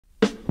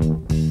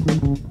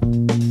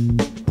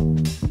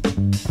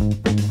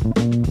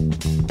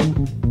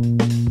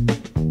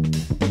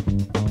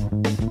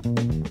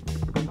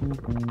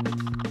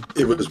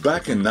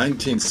back in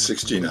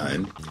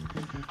 1969,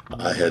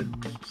 I had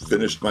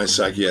finished my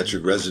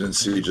psychiatric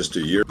residency just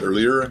a year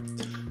earlier.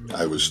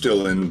 I was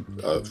still in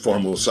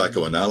formal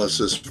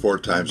psychoanalysis 4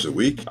 times a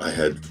week. I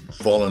had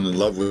fallen in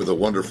love with a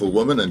wonderful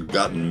woman and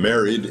gotten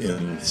married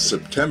in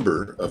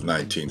September of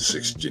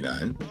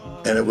 1969.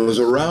 And it was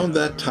around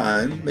that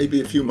time,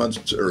 maybe a few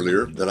months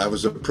earlier, that I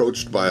was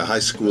approached by a high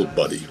school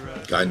buddy,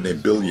 a guy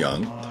named Bill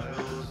Young,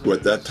 who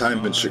at that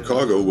time in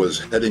Chicago was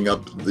heading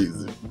up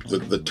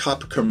the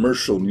top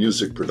commercial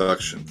music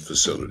production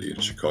facility in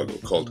Chicago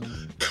called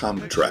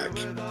Comtrack.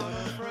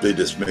 They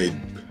just made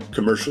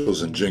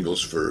commercials and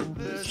jingles for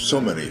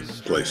so many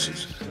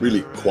places,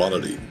 really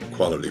quality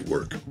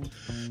work.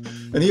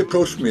 And he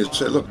approached me and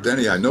said, "Look,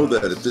 Denny, I know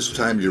that at this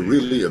time you're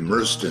really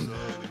immersed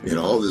in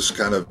all this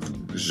kind of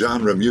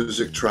genre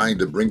music, trying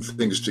to bring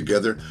things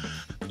together.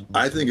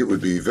 I think it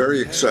would be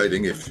very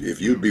exciting if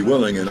you'd be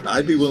willing, and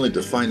I'd be willing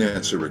to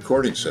finance a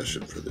recording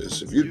session for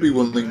this, if you'd be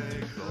willing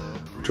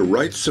to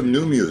write some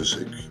new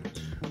music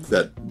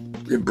that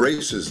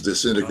embraces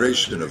this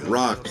integration of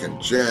rock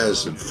and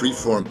jazz and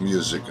freeform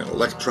music and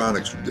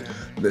electronics,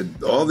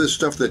 all this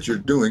stuff that you're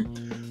doing,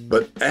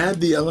 but add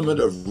the element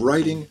of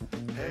writing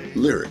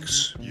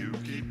lyrics.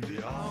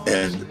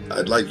 And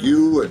I'd like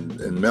you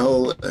and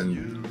Mel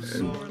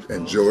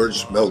and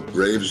George, Mel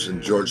Graves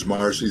and George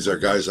Marsh, these are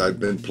guys I've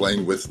been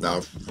playing with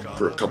now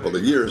for a couple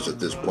of years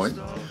at this point.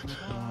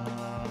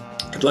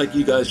 I'd like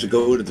you guys to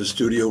go into the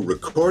studio,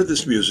 record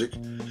this music,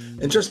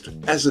 and just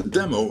as a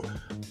demo,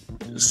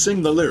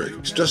 sing the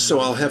lyrics, just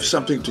so I'll have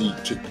something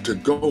to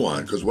go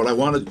on. Because what I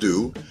want to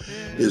do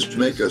is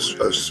make a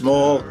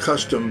small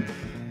custom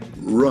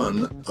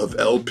run of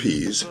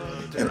LPs,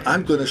 and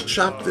I'm going to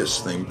shop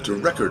this thing to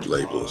record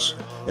labels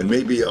and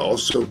maybe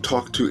also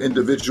talk to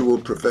individual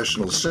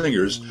professional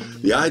singers.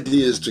 The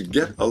idea is to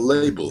get a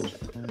label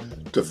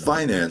to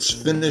finance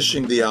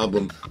finishing the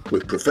album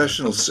with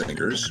professional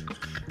singers,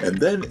 and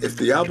then if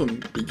the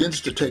album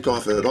begins to take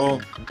off at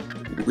all,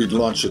 we'd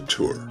launch a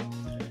tour.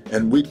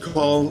 And we'd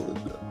call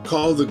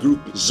the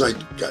group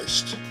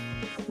Zeitgeist,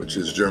 which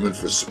is German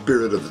for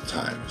Spirit of the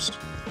Times.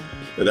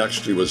 It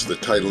actually was the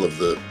title of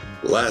the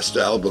last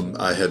album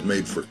I had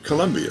made for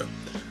Columbia,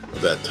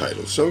 that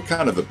title, so it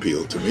kind of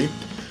appealed to me.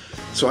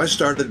 So I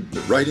started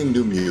writing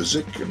new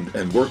music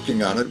and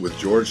working on it with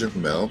George and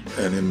Mel,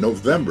 and in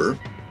November,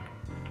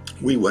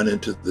 we went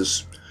into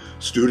this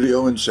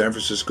studio in San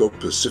Francisco,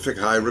 Pacific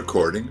High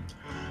Recording,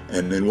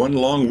 and in one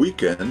long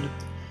weekend,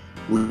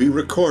 we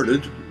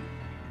recorded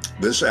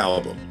this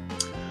album.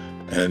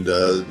 And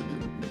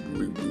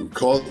we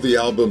called the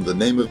album The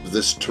Name of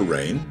This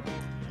Terrain.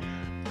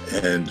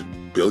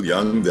 And Bill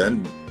Young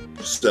then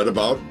set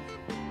about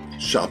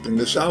shopping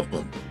this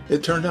album.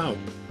 It turned out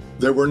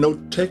there were no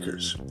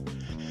takers.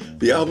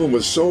 The album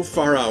was so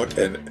far out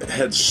and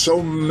had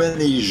so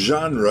many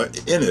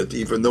genres in it,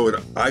 even though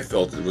I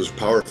felt it was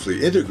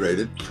powerfully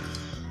integrated.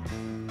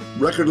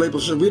 Record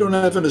labels said, "We don't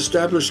have an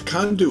established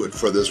conduit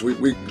for this. We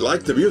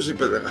like the music,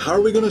 but how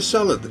are we going to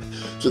sell it?"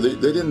 So they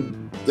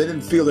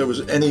didn't feel there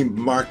was any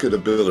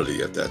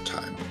marketability at that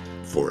time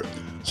for it.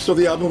 So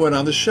the album went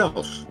on the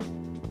shelf.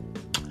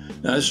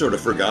 And I sort of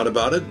forgot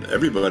about it.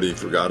 Everybody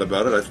forgot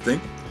about it, I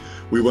think.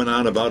 We went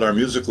on about our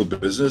musical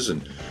business,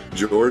 and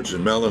George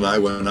and Mel and I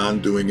went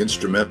on doing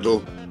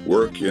instrumental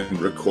work in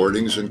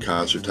recordings and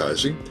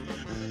concertizing.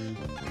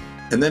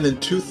 And then in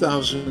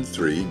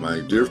 2003, my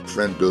dear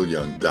friend Bill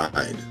Young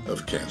died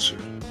of cancer.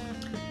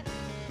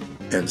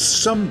 And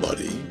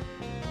somebody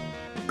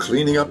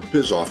cleaning up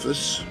his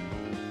office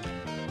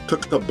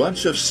took a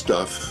bunch of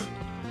stuff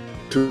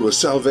to a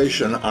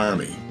Salvation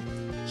Army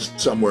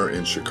somewhere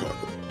in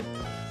Chicago.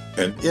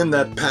 And in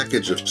that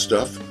package of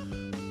stuff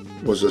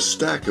was a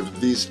stack of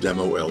these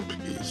demo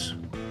LPs.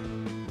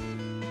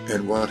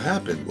 And what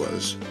happened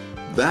was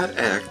that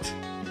act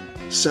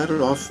set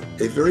off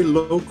a very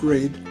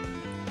low-grade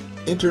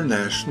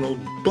international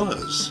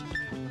buzz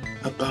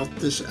about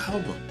this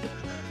album.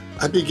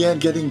 I began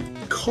getting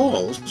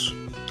calls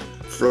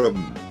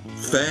from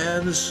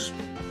fans,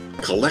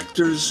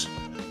 collectors,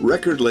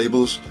 record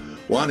labels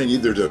wanting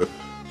either to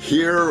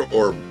hear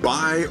or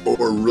buy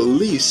or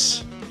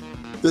release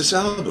this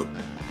album.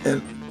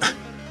 And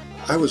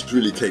I was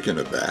really taken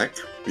aback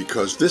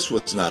because this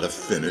was not a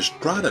finished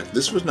product.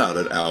 This was not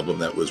an album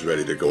that was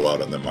ready to go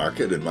out on the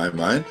market. In my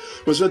mind,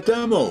 it was a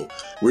demo.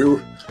 We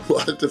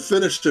wanted to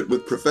finish it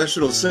with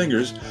professional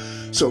singers.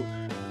 So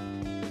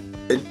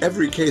in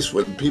every case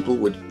when people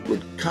would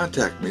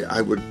contact me,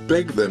 I would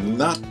beg them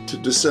not to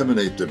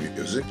disseminate the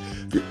music.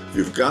 If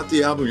you've got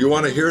the album, you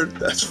want to hear it,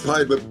 that's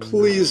fine, but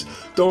please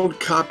don't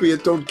copy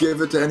it, don't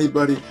give it to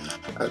anybody.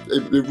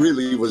 It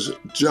really was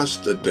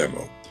just a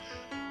demo.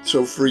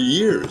 So for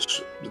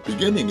years,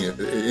 beginning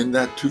in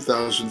that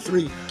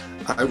 2003,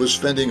 I was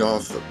fending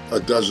off a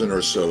dozen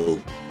or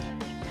so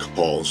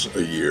calls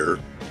a year,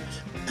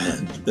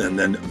 and then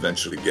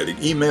eventually getting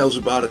emails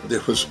about it.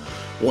 There was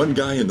one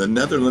guy in the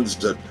Netherlands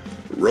that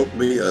wrote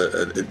me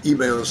an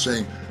email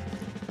saying,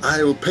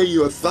 "I will pay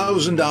you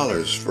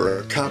 $1,000 for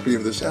a copy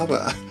of this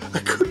album." I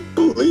couldn't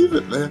believe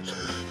it, man.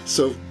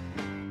 So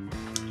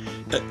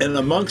And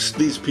amongst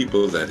these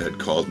people that had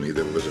called me,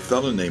 there was a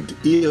fellow named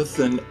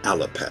Ethan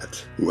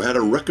Alapat, who had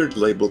a record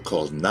label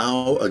called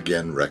Now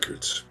Again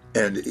Records.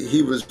 And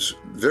he was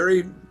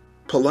very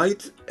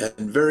polite and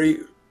very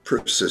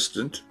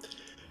persistent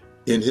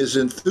in his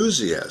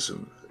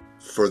enthusiasm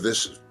for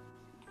this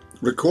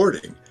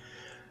recording.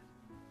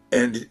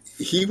 And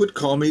he would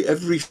call me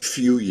every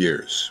few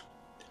years.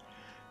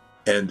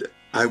 And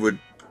I would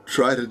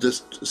try to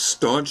just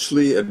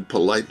staunchly and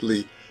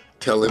politely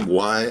tell him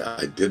why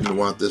I didn't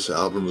want this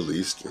album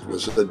released. It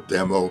was a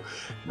demo.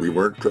 We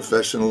weren't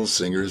professional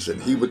singers.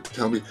 And he would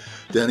tell me,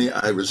 Denny,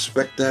 I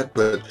respect that,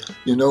 but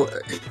you know,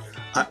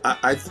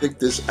 I think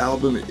this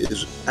album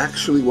is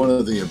actually one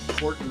of the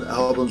important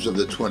albums of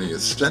the 20th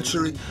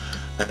century.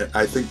 And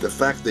I think the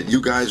fact that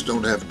you guys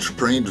don't have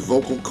trained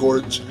vocal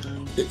cords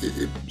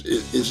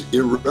is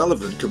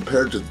irrelevant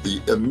compared to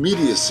the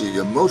immediacy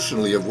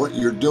emotionally of what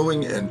you're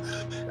doing. And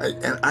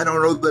I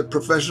don't know that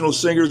professional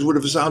singers would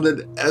have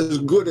sounded as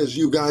good as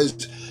you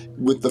guys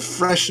with the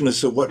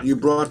freshness of what you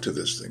brought to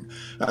this thing.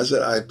 I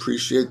said, I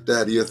appreciate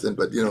that, Ethan,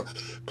 but you know,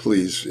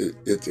 please,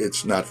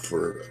 it's not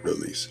for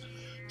release.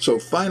 So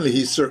finally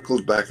he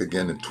circled back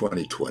again in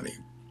 2020.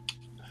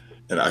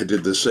 And I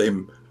did the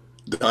same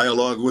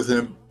dialogue with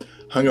him,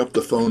 hung up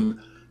the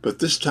phone, but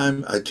this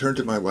time I turned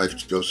to my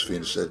wife, Josephine,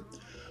 and said,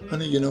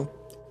 honey, you know,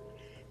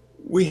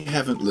 we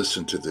haven't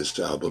listened to this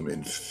album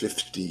in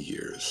 50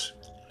 years.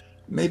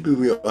 Maybe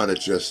we ought to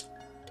just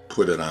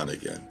put it on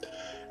again.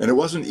 And it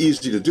wasn't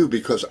easy to do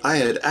because I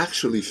had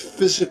actually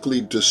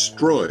physically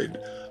destroyed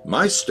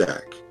my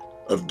stack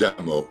of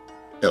demo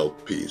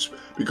LPs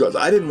because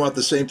I didn't want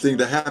the same thing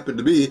to happen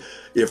to me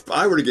if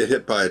I were to get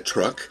hit by a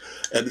truck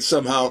and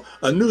somehow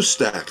a new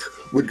stack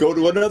would go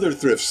to another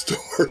thrift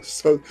store.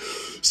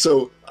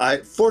 So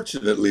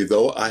fortunately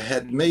though, I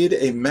had made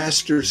a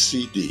master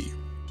CD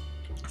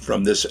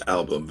from this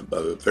album.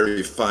 A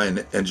very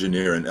fine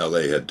engineer in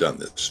LA had done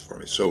this for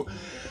me. So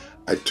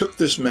I took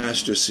this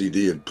master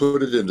CD and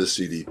put it in the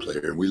CD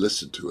player and we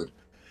listened to it.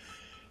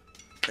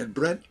 And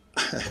Brett,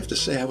 I have to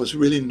say I was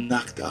really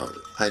knocked out.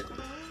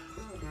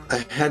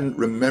 I hadn't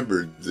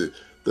remembered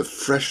the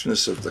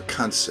freshness of the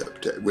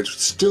concept, which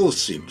still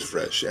seemed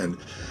fresh, and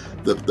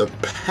the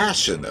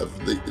passion of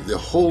the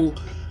whole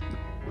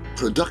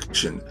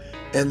production.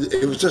 And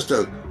it was just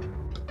a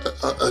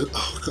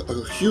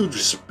huge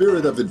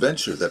spirit of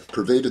adventure that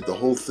pervaded the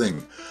whole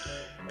thing.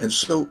 And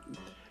so,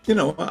 you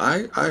know,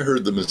 I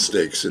heard the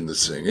mistakes in the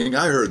singing.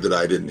 I heard that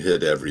I didn't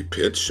hit every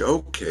pitch.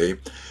 Okay.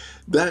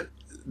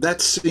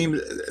 That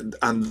seemed,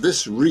 on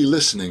this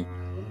re-listening,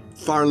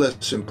 far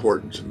less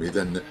important to me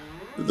than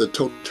the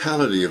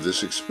totality of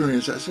this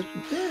experience. I said,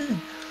 man,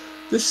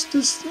 this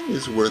thing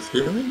is worth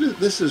hearing.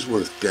 This is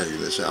worth getting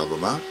this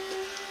album out.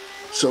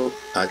 So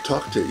I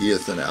talked to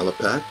Ethan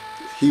Alapat.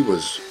 He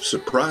was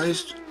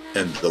surprised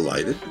and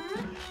delighted.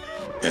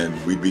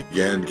 And we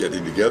began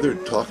getting together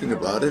and talking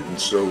about it. And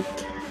so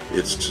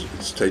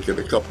it's taken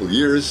a couple of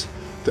years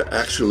to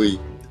actually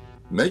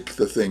make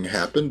the thing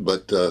happen.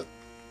 But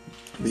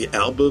the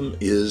album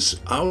is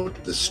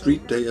out. The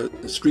street date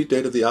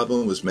of the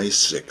album was May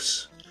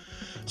 6th.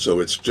 So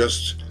it's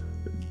just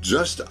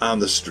on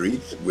the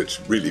street, which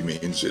really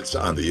means it's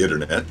on the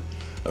internet,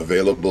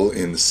 available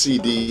in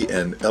CD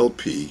and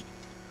LP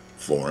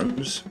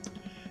forms.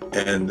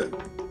 And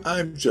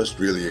I'm just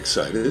really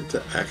excited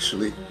to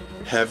actually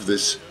have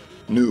this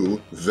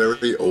new,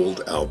 very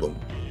old album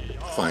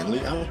finally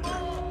out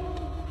there.